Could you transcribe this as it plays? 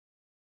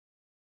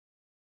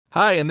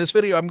Hi, in this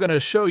video I'm going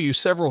to show you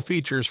several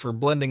features for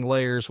blending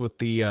layers with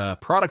the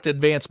Product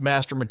Advanced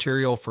Master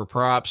Material for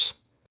props.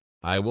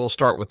 I will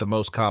start with the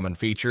most common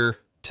feature,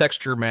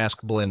 texture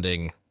mask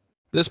blending.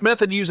 This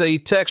method uses a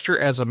texture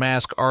as a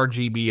mask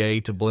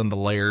RGBA to blend the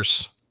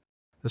layers.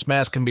 This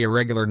mask can be a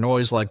regular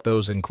noise like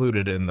those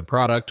included in the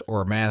product,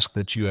 or a mask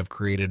that you have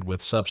created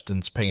with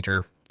Substance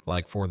Painter,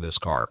 like for this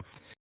car.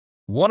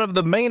 One of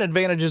the main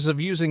advantages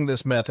of using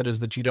this method is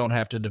that you don't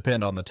have to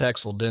depend on the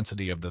textile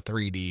density of the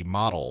 3D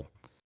model.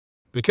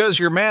 Because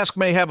your mask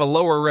may have a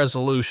lower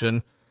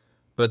resolution,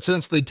 but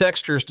since the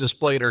textures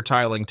displayed are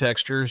tiling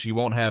textures, you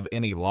won't have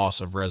any loss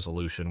of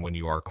resolution when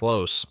you are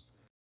close.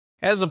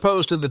 As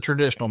opposed to the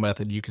traditional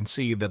method, you can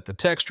see that the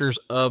textures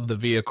of the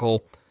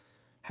vehicle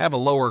have a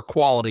lower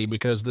quality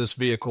because this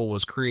vehicle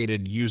was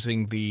created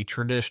using the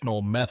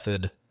traditional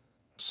method,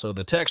 so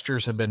the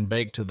textures have been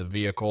baked to the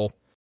vehicle.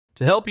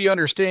 To help you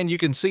understand, you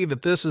can see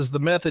that this is the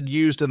method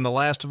used in The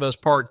Last of Us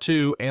Part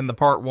 2 and the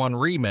Part 1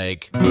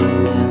 remake.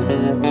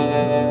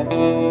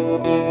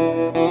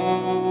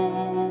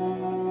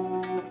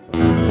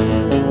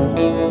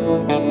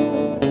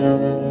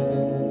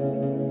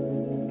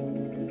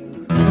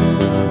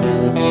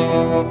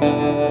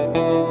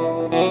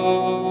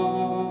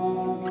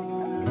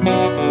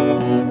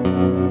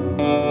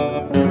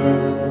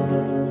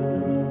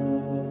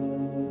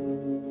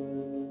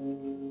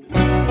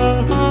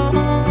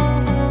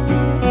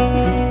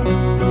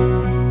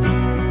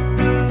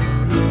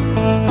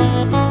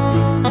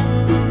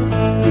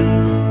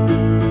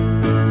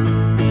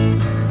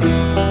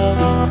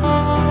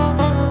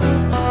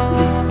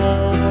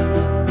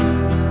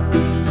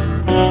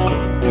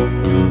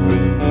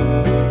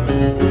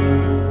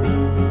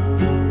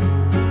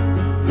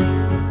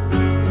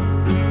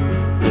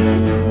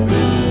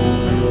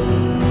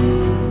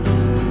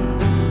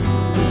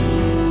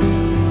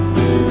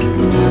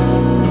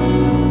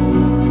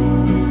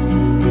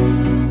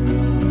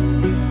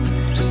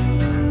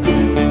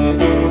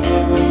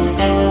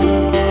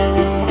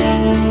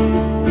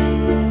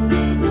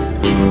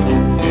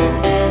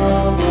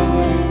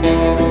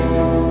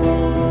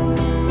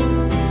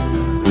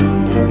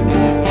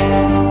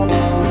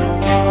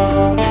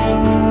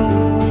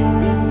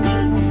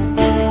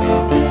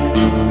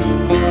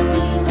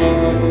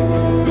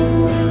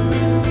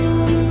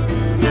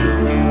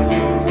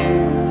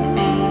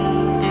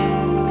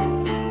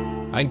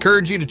 I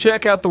encourage you to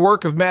check out the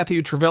work of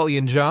Matthew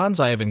Trevelyan-Johns.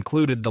 I have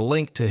included the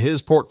link to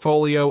his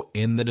portfolio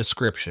in the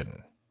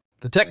description.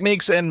 The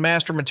techniques and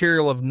master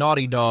material of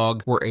Naughty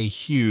Dog were a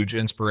huge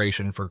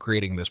inspiration for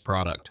creating this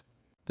product.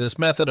 This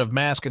method of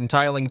mask and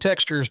tiling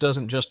textures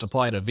doesn't just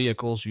apply to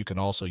vehicles, you can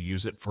also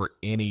use it for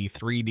any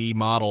 3D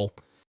model.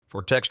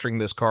 For texturing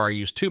this car, I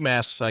used two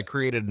masks I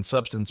created in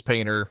Substance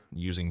Painter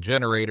using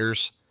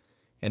generators,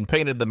 and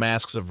painted the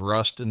masks of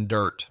rust and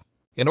dirt.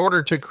 In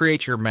order to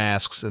create your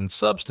masks in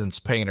Substance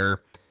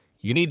Painter,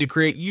 you need to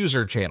create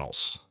user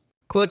channels.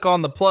 Click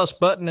on the plus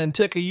button and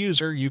tick a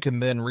user. You can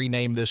then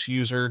rename this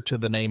user to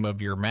the name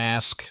of your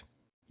mask.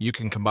 You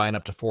can combine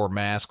up to 4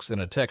 masks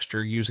in a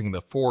texture using the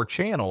 4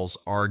 channels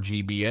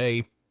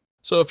RGBA.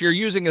 So if you're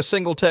using a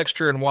single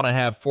texture and want to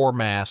have 4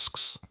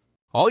 masks,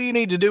 all you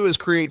need to do is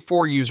create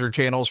 4 user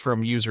channels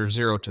from user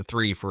 0 to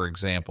 3, for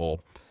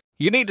example.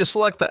 You need to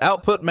select the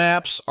output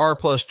maps, R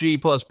plus G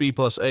plus B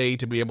plus A,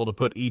 to be able to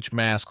put each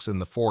masks in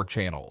the 4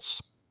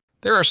 channels.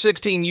 There are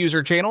 16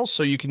 user channels,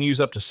 so you can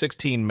use up to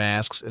 16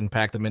 masks and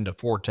pack them into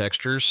 4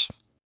 textures.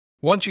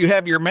 Once you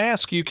have your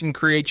mask, you can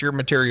create your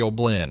material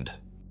blend.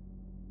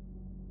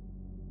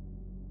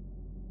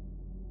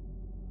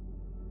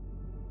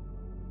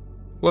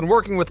 When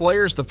working with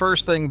layers, the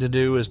first thing to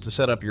do is to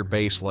set up your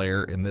base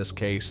layer. In this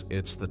case,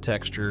 it's the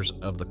textures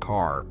of the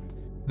car.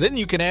 Then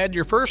you can add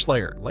your first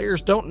layer.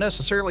 Layers don't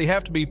necessarily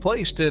have to be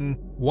placed in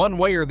one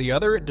way or the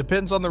other. It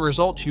depends on the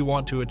results you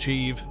want to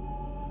achieve.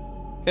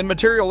 In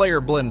Material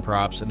Layer Blend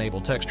Props, enable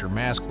Texture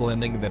Mask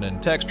Blending, then in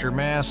Texture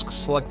Masks,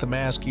 select the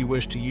mask you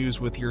wish to use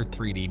with your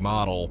 3D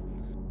model.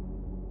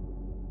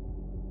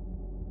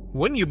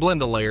 When you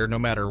blend a layer, no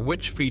matter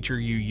which feature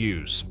you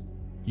use,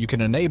 you can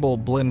enable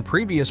Blend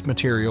Previous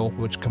Material,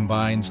 which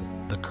combines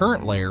the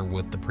current layer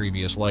with the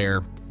previous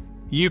layer.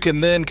 You can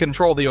then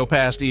control the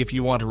opacity if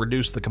you want to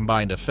reduce the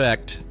combined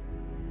effect.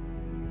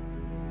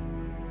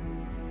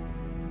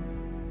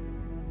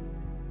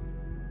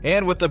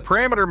 And with the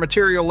Parameter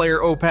Material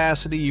Layer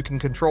Opacity, you can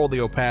control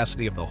the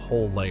opacity of the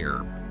whole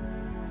layer.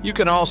 You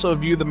can also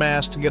view the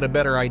mask to get a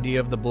better idea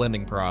of the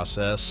blending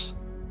process.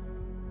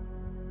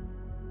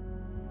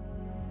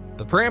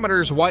 The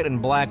parameters white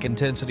and black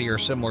intensity are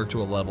similar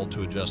to a level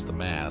to adjust the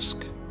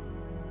mask.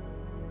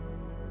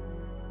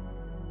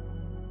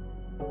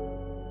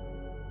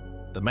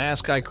 The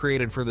mask I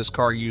created for this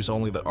car use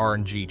only the R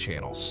and G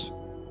channels.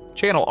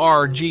 Channel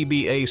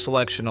RGBA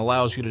selection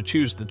allows you to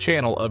choose the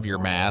channel of your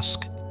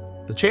mask.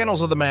 The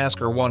channels of the mask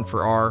are 1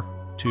 for R,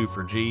 2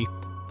 for G,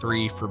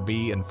 3 for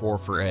B, and 4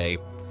 for A.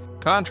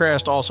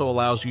 Contrast also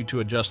allows you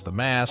to adjust the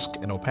mask,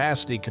 and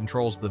opacity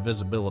controls the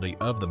visibility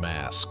of the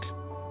mask.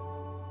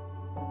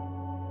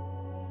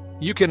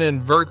 You can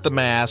invert the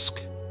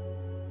mask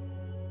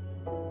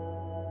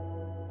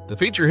The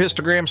feature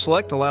histogram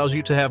select allows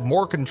you to have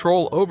more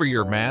control over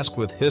your mask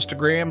with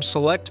histogram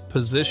select,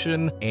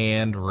 position,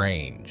 and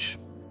range.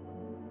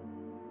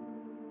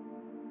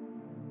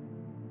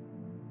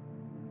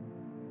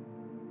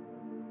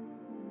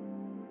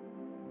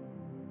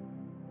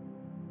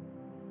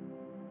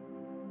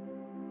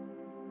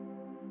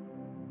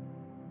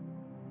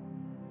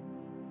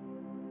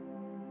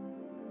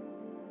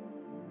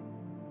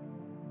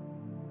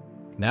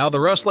 Now the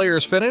rust layer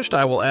is finished,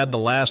 I will add the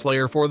last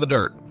layer for the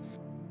dirt.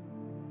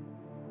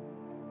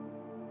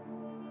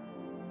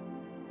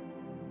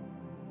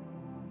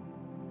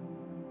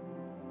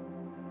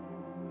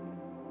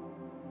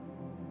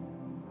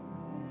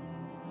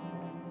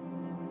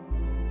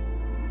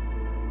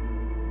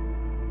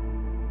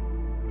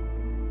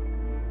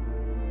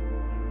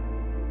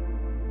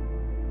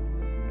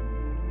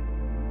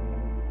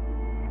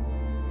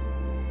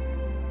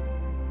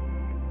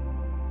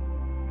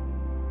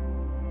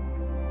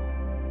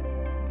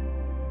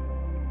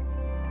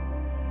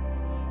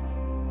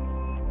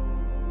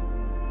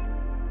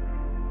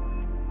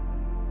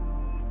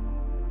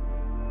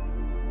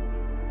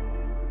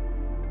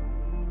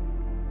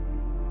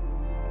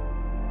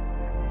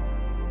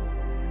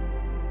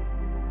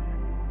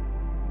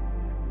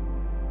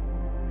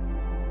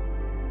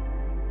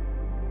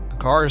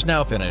 The car is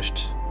now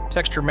finished.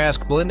 Texture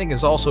mask blending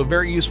is also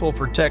very useful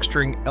for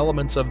texturing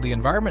elements of the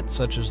environment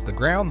such as the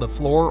ground, the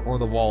floor, or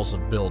the walls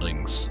of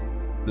buildings.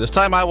 This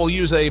time I will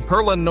use a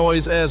purlin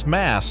noise as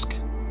mask.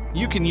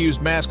 You can use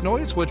mask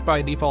noise, which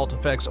by default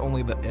affects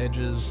only the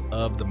edges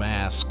of the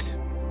mask.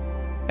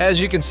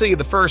 As you can see,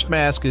 the first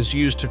mask is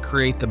used to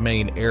create the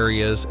main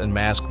areas, and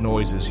mask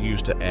noise is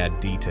used to add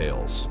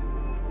details.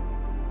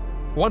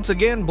 Once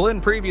again,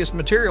 blend previous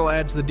material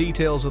adds the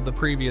details of the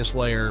previous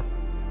layer.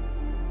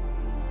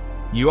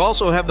 You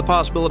also have the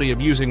possibility of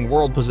using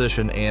world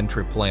position and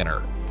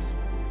triplanar.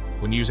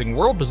 When using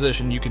world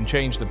position, you can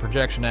change the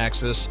projection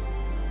axis.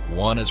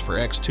 1 is for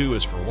X, 2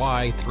 is for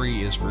Y,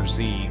 3 is for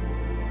Z.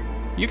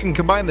 You can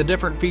combine the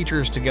different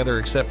features together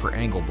except for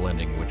angle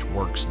blending, which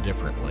works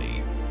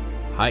differently.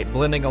 Height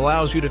blending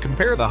allows you to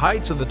compare the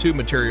heights of the two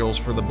materials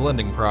for the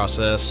blending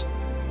process.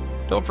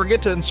 Don't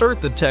forget to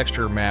insert the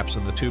texture maps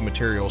of the two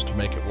materials to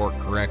make it work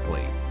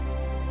correctly.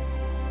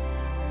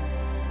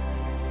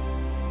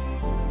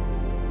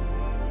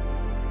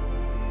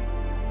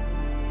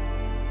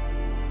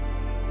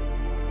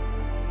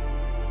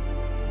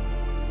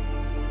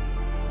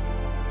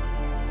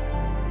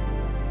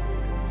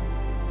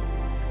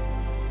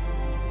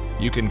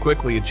 You can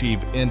quickly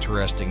achieve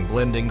interesting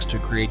blendings to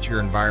create your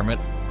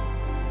environment,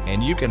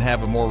 and you can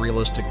have a more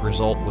realistic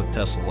result with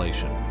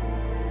tessellation.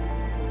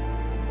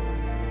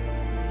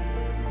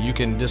 You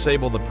can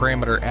disable the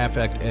parameter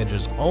affect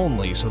edges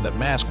only so that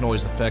mask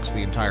noise affects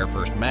the entire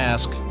first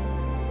mask.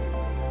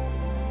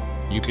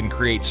 You can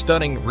create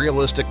stunning,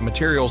 realistic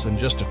materials in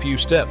just a few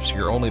steps.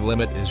 Your only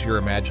limit is your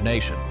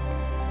imagination.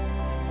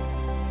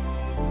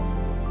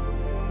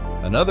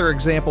 Another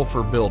example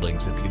for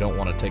buildings, if you don't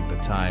want to take the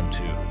time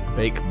to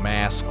bake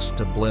masks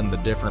to blend the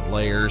different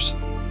layers,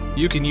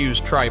 you can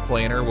use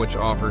triplanar, which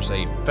offers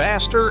a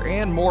faster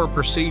and more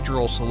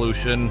procedural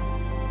solution,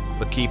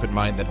 but keep in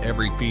mind that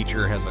every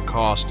feature has a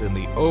cost in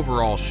the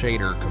overall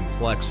shader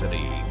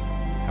complexity.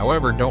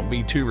 However, don't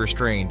be too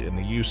restrained in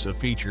the use of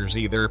features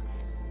either.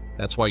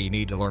 That's why you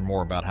need to learn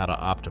more about how to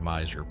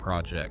optimize your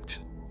project.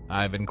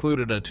 I've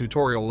included a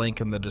tutorial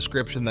link in the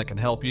description that can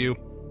help you.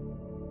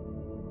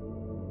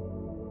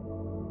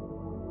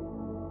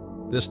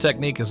 This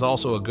technique is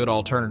also a good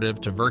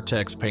alternative to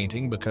vertex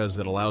painting because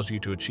it allows you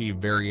to achieve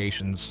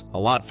variations a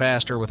lot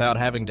faster without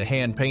having to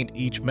hand paint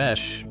each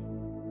mesh.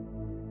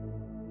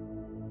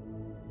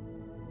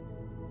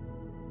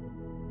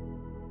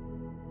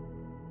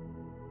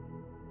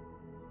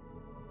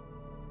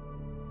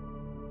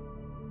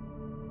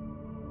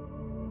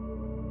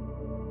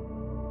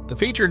 The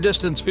feature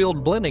distance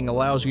field blending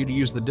allows you to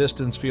use the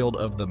distance field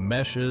of the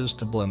meshes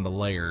to blend the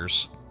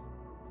layers.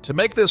 To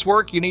make this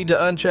work, you need to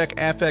uncheck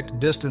Affect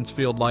Distance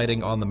Field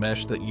Lighting on the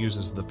mesh that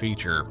uses the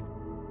feature.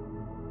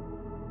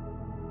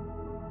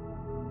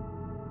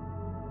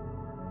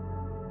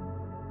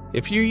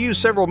 If you use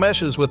several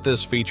meshes with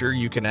this feature,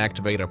 you can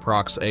activate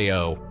Approx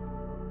AO,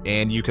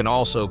 and you can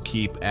also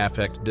keep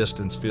Affect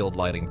Distance Field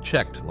Lighting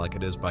checked like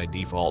it is by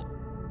default.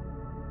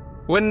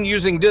 When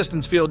using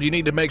distance field, you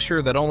need to make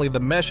sure that only the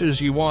meshes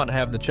you want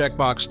have the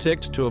checkbox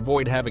ticked to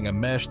avoid having a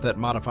mesh that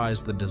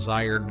modifies the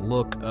desired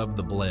look of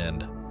the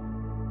blend.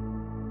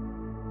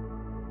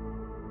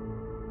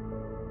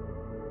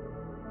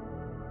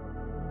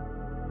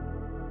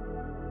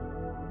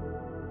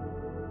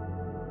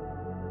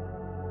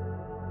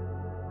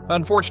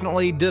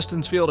 Unfortunately,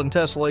 distance field and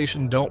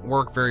tessellation don't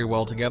work very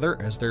well together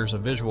as there's a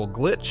visual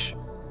glitch.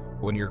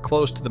 When you're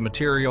close to the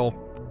material,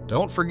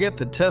 don't forget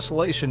that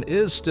tessellation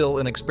is still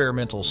an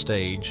experimental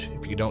stage.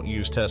 If you don't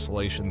use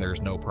tessellation,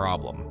 there's no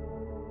problem.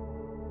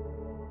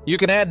 You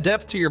can add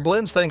depth to your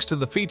blends thanks to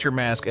the feature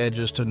mask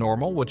edges to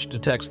normal, which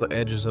detects the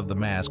edges of the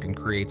mask and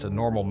creates a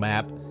normal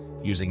map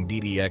using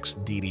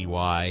DDX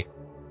DDY.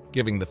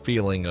 giving the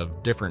feeling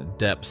of different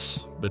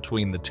depths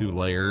between the two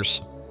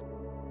layers.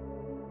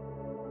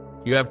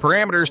 You have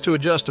parameters to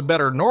adjust a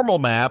better normal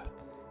map,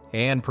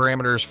 and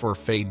parameters for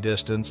fade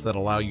distance that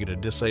allow you to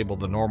disable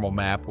the normal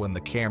map when the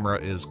camera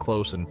is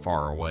close and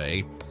far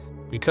away.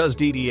 Because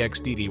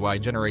DDX/DDY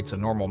generates a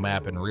normal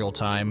map in real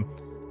time,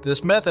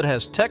 this method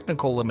has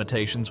technical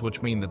limitations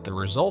which mean that the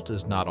result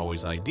is not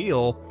always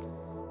ideal,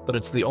 but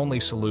it's the only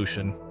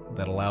solution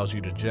that allows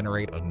you to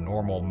generate a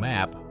normal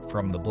map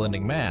from the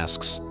blending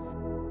masks.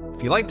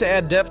 If you like to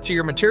add depth to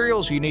your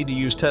materials, you need to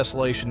use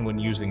tessellation when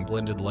using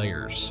blended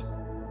layers,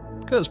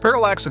 because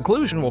parallax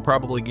occlusion will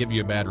probably give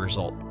you a bad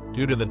result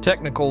due to the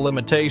technical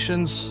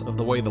limitations of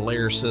the way the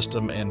layer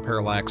system and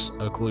parallax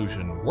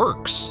occlusion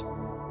works.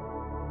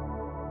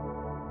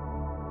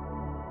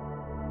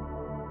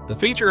 The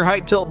feature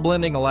height tilt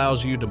blending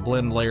allows you to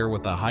blend layer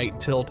with a height,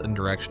 tilt, and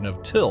direction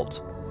of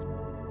tilt.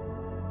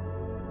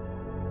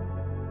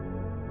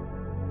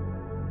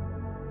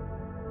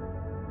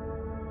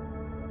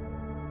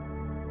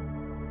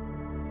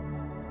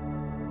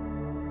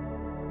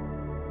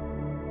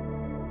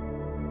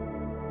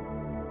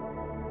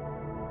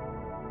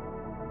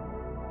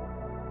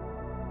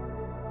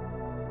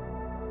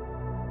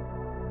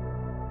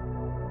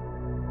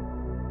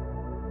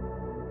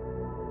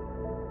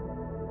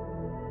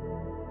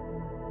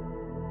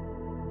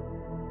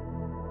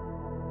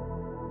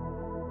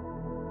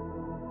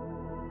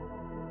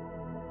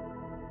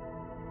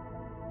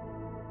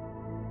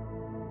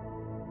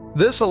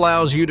 This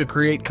allows you to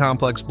create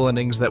complex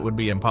blendings that would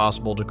be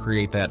impossible to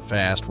create that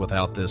fast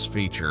without this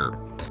feature.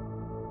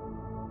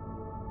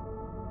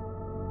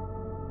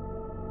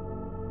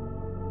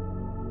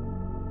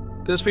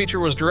 This feature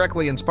was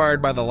directly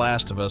inspired by The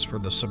Last of Us for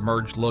the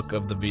submerged look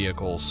of the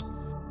vehicles.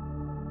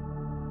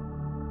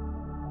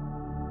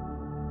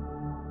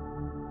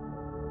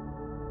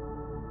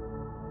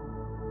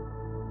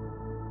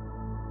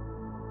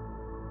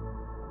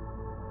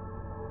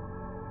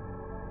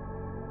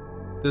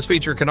 This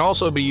feature can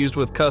also be used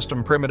with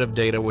custom primitive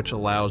data, which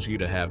allows you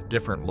to have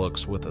different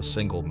looks with a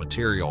single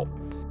material.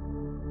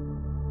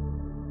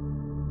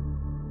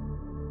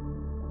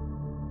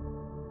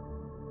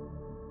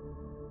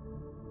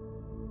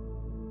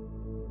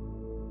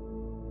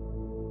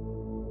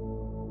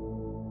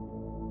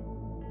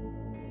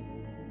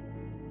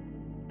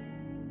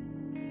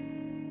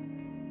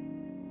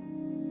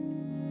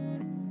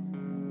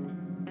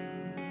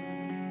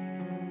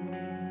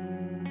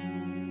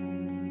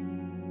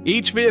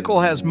 Each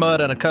vehicle has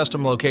mud at a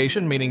custom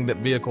location, meaning that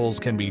vehicles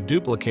can be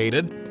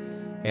duplicated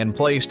and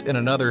placed in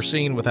another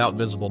scene without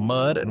visible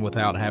mud and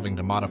without having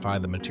to modify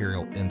the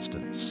material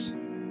instance.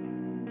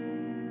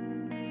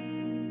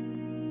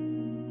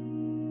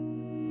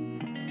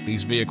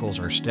 These vehicles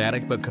are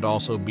static but could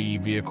also be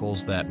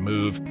vehicles that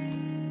move.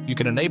 You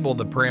can enable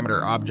the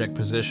parameter object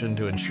position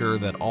to ensure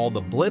that all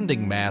the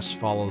blending masks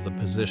follow the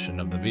position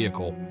of the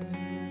vehicle.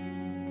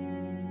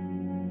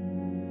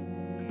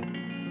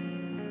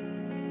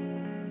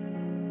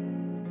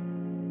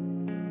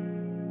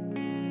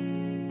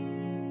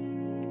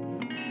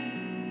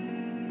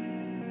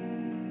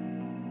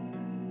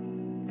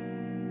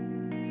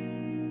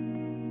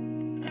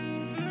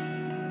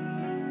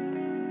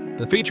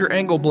 The feature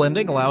angle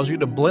blending allows you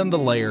to blend the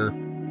layer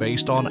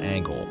based on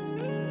angle.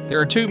 There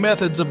are two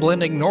methods of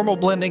blending. Normal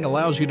blending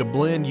allows you to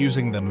blend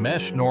using the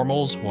mesh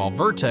normals, while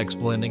vertex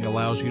blending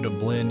allows you to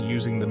blend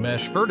using the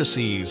mesh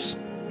vertices.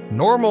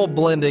 Normal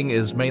blending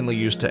is mainly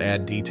used to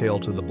add detail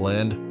to the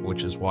blend,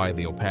 which is why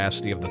the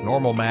opacity of the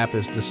normal map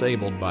is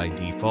disabled by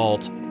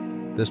default.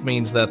 This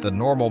means that the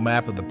normal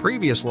map of the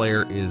previous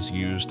layer is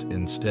used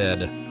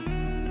instead.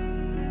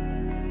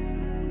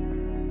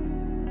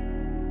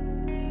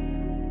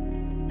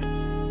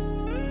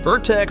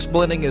 Vertex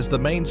blending is the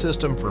main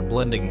system for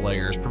blending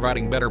layers,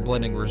 providing better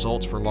blending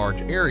results for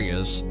large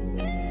areas,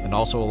 and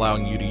also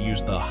allowing you to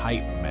use the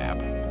height map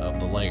of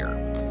the layer.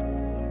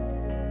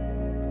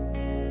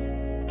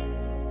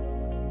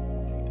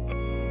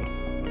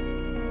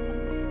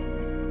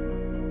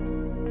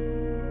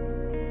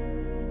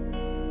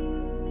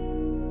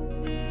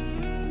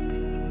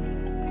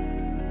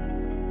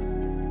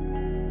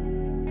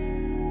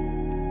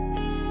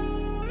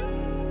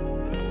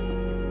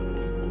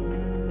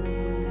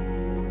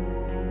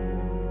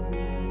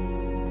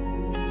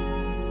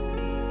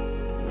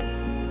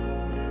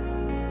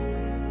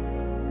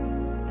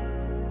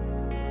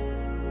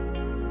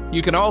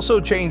 You can also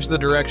change the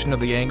direction of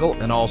the angle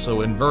and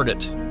also invert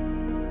it.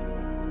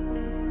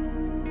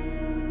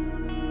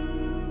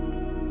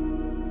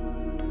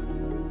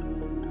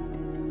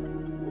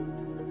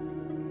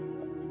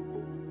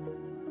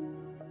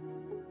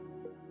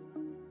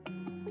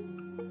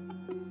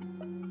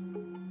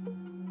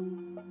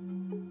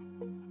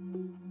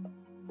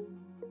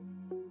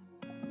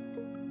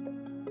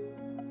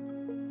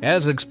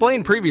 As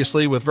explained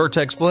previously, with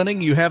vertex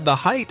blending, you have the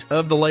height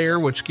of the layer,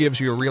 which gives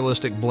you a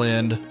realistic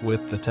blend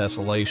with the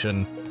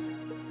tessellation.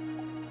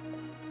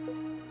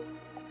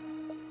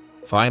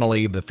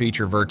 Finally, the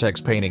feature Vertex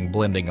Painting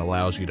blending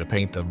allows you to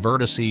paint the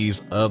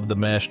vertices of the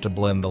mesh to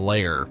blend the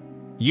layer.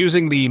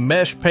 Using the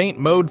Mesh Paint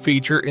Mode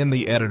feature in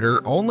the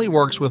editor only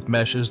works with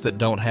meshes that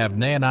don't have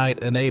nanite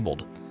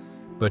enabled,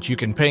 but you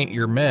can paint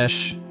your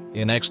mesh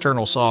in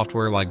external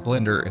software like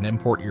Blender and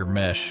import your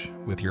mesh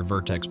with your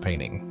Vertex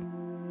Painting.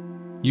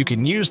 You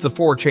can use the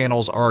 4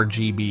 channels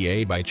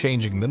RGBA by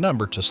changing the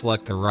number to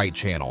select the right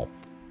channel.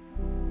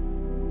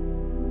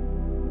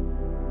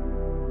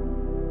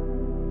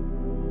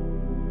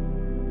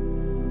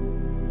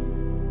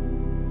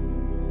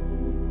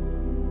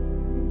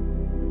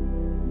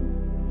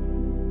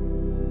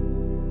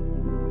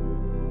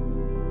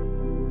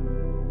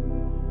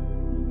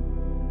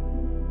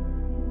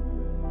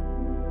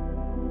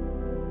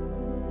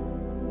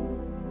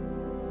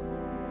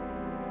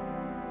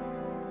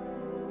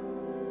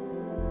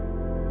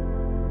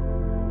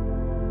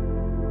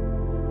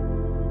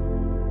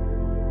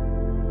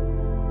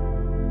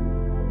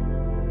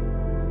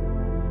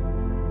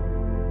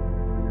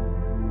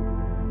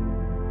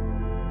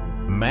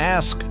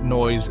 Mask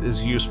noise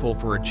is useful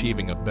for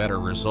achieving a better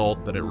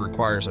result, but it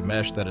requires a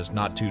mesh that is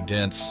not too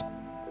dense.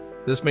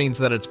 This means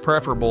that it's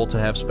preferable to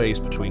have space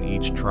between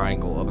each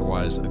triangle,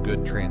 otherwise a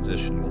good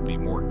transition will be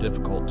more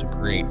difficult to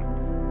create.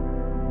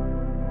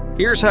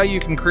 Here's how you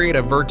can create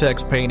a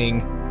Vertex painting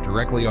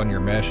directly on your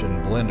mesh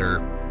in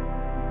Blender.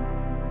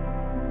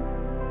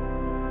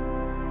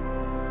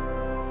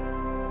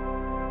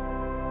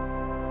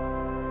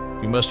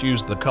 You must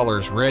use the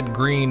colors red,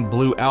 green,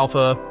 blue,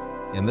 alpha.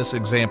 In this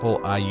example,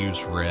 I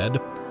use red.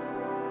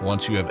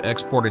 Once you have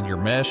exported your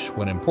mesh,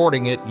 when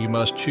importing it, you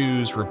must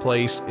choose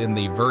Replace in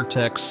the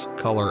Vertex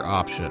Color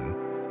option.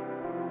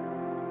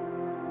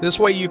 This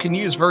way you can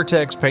use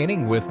Vertex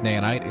Painting with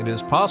nanite. It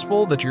is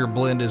possible that your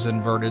blend is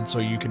inverted, so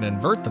you can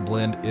invert the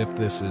blend if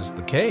this is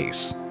the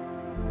case.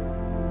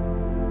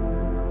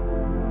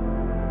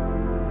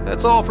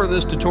 That's all for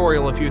this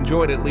tutorial. If you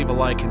enjoyed it, leave a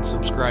like and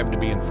subscribe to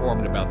be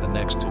informed about the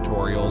next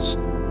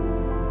tutorials.